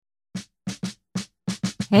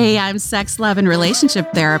Hey, I'm sex, love, and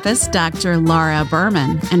relationship therapist, Dr. Laura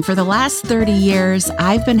Berman. And for the last 30 years,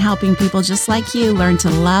 I've been helping people just like you learn to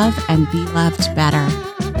love and be loved better.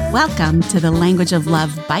 Welcome to the Language of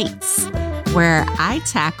Love Bites, where I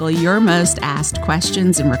tackle your most asked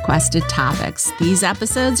questions and requested topics. These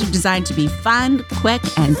episodes are designed to be fun, quick,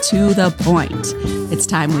 and to the point. It's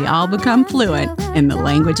time we all become fluent in the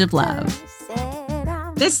language of love.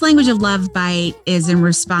 This Language of Love Bite is in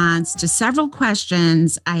response to several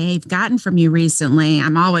questions I've gotten from you recently.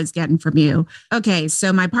 I'm always getting from you. Okay,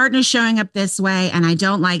 so my partner's showing up this way and I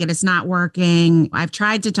don't like it. It's not working. I've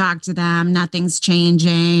tried to talk to them. Nothing's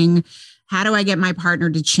changing. How do I get my partner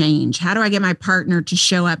to change? How do I get my partner to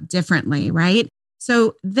show up differently, right?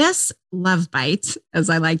 So this Love Bite,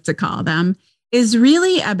 as I like to call them, is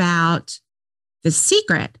really about the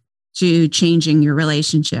secret to changing your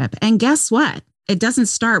relationship. And guess what? It doesn't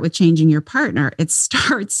start with changing your partner. It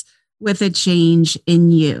starts with a change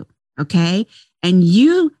in you, okay? And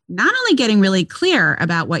you not only getting really clear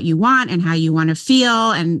about what you want and how you want to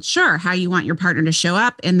feel and sure, how you want your partner to show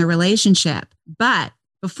up in the relationship. But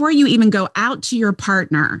before you even go out to your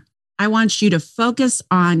partner, I want you to focus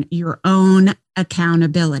on your own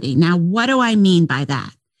accountability. Now, what do I mean by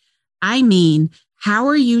that? I mean, how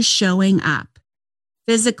are you showing up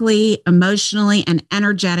physically, emotionally, and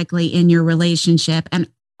energetically in your relationship? And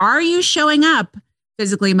are you showing up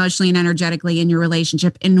physically, emotionally, and energetically in your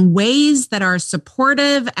relationship in ways that are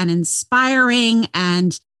supportive and inspiring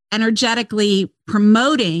and energetically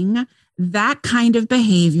promoting that kind of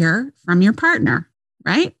behavior from your partner,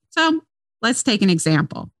 right? So let's take an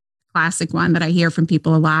example. Classic one that I hear from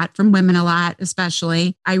people a lot, from women a lot,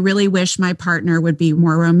 especially. I really wish my partner would be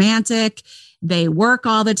more romantic. They work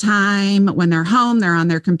all the time. When they're home, they're on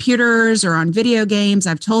their computers or on video games.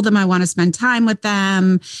 I've told them I want to spend time with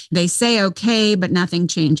them. They say, okay, but nothing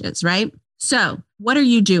changes, right? So what are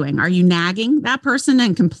you doing? Are you nagging that person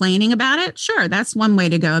and complaining about it? Sure, that's one way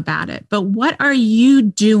to go about it. But what are you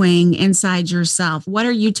doing inside yourself? What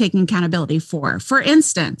are you taking accountability for? For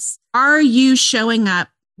instance, are you showing up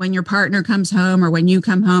when your partner comes home or when you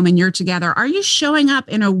come home and you're together? Are you showing up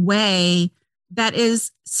in a way that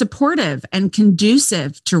is supportive and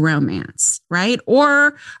conducive to romance, right?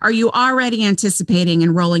 Or are you already anticipating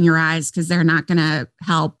and rolling your eyes because they're not going to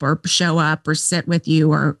help or show up or sit with you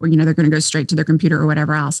or they're going to go straight to their computer or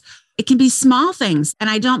whatever else? It can be small things. And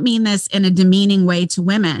I don't mean this in a demeaning way to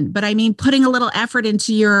women, but I mean putting a little effort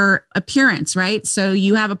into your appearance, right? So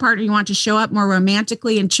you have a partner you want to show up more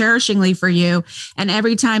romantically and cherishingly for you. And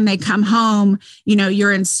every time they come home,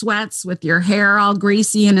 you're in sweats with your hair all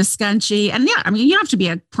greasy and a scrunchie. And yeah, I mean, you don't have to be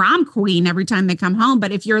a prom queen every time they come home.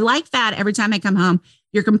 But if you're like that every time they come home,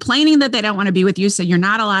 you're complaining that they don't want to be with you, so you're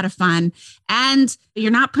not a lot of fun, and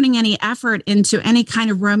you're not putting any effort into any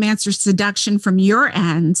kind of romance or seduction from your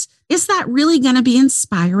end. Is that really going to be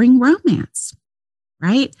inspiring romance,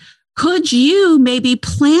 right? Could you maybe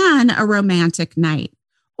plan a romantic night?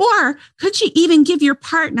 Or could you even give your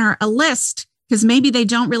partner a list? Because maybe they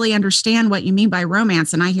don't really understand what you mean by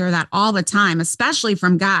romance. And I hear that all the time, especially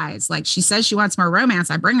from guys. Like, she says she wants more romance.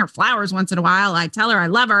 I bring her flowers once in a while. I tell her I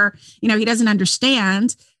love her. He doesn't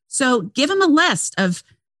understand. So give him a list of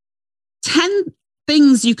 10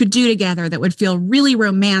 things you could do together that would feel really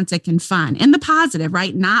romantic and fun in the positive,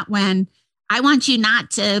 right? Not when I want you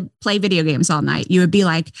not to play video games all night. You would be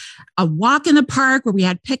like a walk in the park where we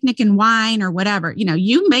had picnic and wine or whatever.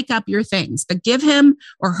 You make up your things, but give him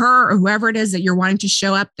or her or whoever it is that you're wanting to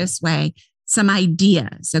show up this way some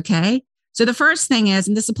ideas, okay? So the first thing is,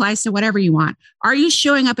 and this applies to whatever you want, are you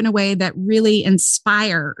showing up in a way that really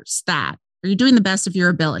inspires that? Are you doing the best of your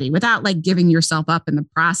ability without like giving yourself up in the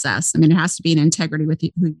process? I mean, it has to be in integrity with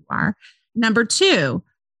who you are. Number two,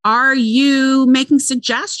 are you making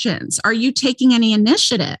suggestions? Are you taking any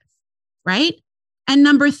initiative, right? And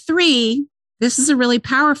number three, this is a really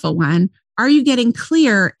powerful one. Are you getting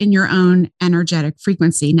clear in your own energetic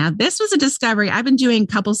frequency? Now, this was a discovery. I've been doing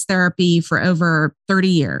couples therapy for over 30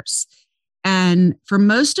 years. And for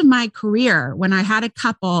most of my career, when I had a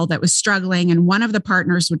couple that was struggling and one of the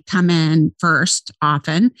partners would come in first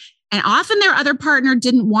often, and often their other partner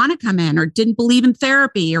didn't want to come in or didn't believe in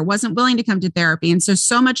therapy or wasn't willing to come to therapy. And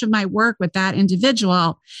so much of my work with that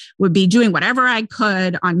individual would be doing whatever I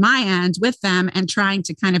could on my end with them and trying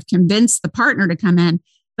to kind of convince the partner to come in.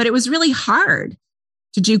 But it was really hard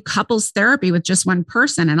to do couples therapy with just one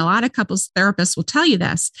person. And a lot of couples therapists will tell you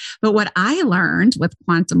this. But what I learned with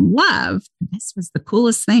Quantum Love, and this was the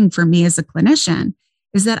coolest thing for me as a clinician,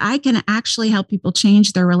 is that I can actually help people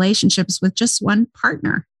change their relationships with just one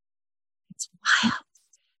partner. It's wild.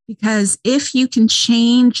 Because if you can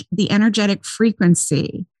change the energetic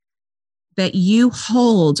frequency that you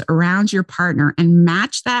hold around your partner and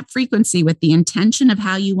match that frequency with the intention of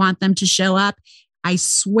how you want them to show up, I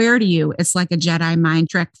swear to you, it's like a Jedi mind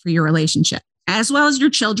trick for your relationship, as well as your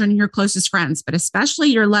children and your closest friends, but especially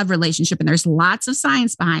your love relationship. And there's lots of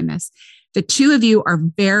science behind this. The two of you are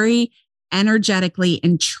very energetically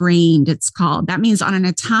entrained, it's called. That means on an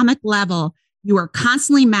atomic level, you are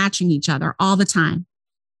constantly matching each other all the time.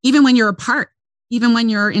 Even when you're apart, even when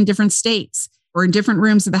you're in different states or in different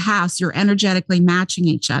rooms of the house, you're energetically matching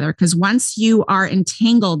each other. Because once you are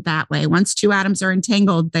entangled that way, once two atoms are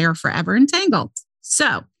entangled, they are forever entangled.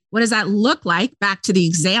 So what does that look like? Back to the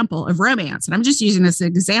example of romance. And I'm just using this as an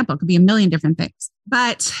example. It could be a million different things.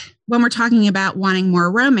 But when we're talking about wanting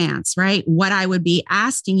more romance, right? What I would be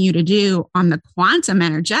asking you to do on the quantum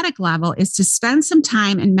energetic level is to spend some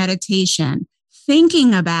time in meditation,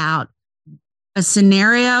 thinking about a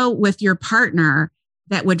scenario with your partner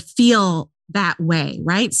that would feel that way,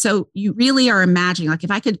 right? So you really are imagining, like,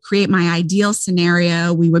 if I could create my ideal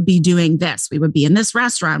scenario, we would be doing this. We would be in this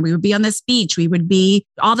restaurant. We would be on this beach. We would be,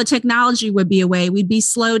 all the technology would be away. We'd be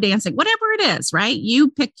slow dancing, whatever it is, right? You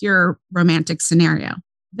pick your romantic scenario.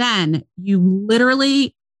 Then you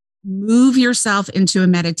literally move yourself into a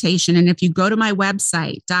meditation. And if you go to my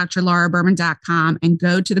website, drlauraberman.com, and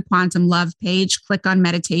go to the Quantum Love page, click on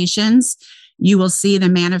meditations, you will see the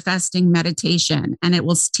manifesting meditation, and it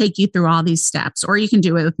will take you through all these steps. Or you can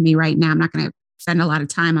do it with me right now. I'm not going to spend a lot of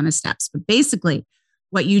time on the steps, but basically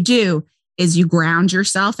what you do is you ground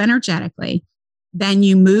yourself energetically. Then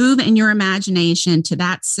you move in your imagination to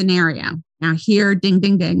that scenario. Now here, ding,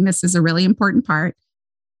 ding, ding, this is a really important part,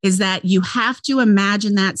 is that you have to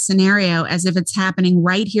imagine that scenario as if it's happening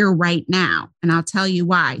right here, right now. And I'll tell you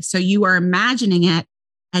why. So you are imagining it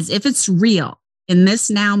as if it's real in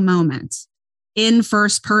this now moment, in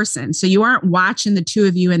first person. So you aren't watching the two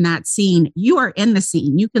of you in that scene. You are in the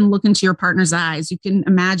scene. You can look into your partner's eyes. You can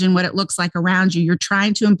imagine what it looks like around you. You're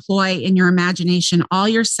trying to employ in your imagination all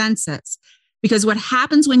your senses. Because what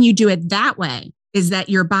happens when you do it that way is that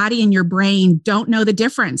your body and your brain don't know the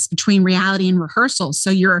difference between reality and rehearsal. So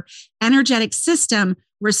your energetic system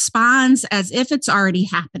responds as if it's already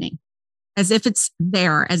happening, as if it's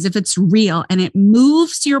there, as if it's real, and it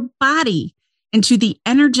moves your body into the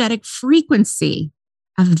energetic frequency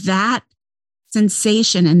of that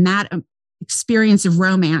sensation and that experience of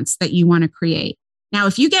romance that you want to create. Now,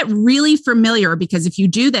 if you get really familiar, because if you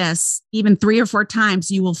do this even 3 or 4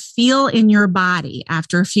 times, you will feel in your body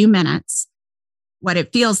after a few minutes what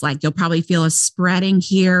it feels like. You'll probably feel a spreading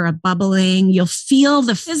here, a bubbling. You'll feel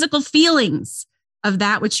the physical feelings of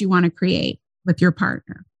that which you want to create with your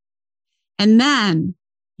partner. And then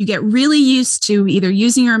you get really used to either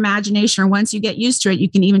using your imagination, or once you get used to it, you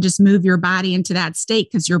can even just move your body into that state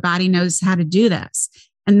because your body knows how to do this.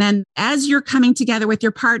 And then as you're coming together with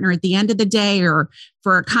your partner at the end of the day, or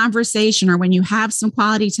for a conversation, or when you have some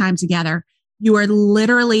quality time together, you are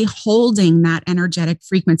literally holding that energetic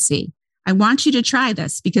frequency. I want you to try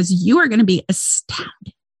this because you are going to be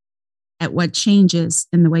astounded at what changes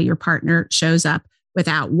in the way your partner shows up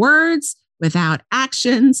without words, without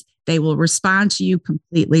actions. They will respond to you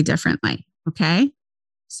completely differently. Okay.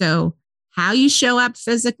 So how you show up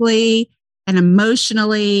physically and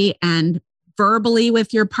emotionally and verbally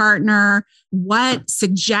with your partner, what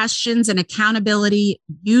suggestions and accountability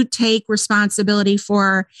you take responsibility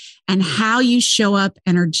for, and how you show up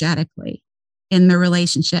energetically in the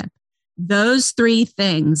relationship. Those 3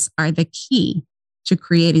 things are the key to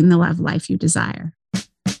creating the love life you desire.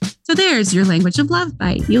 So there's your language of love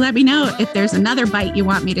bite. You let me know if there's another bite you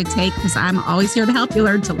want me to take, because I'm always here to help you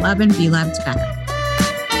learn to love and be loved better.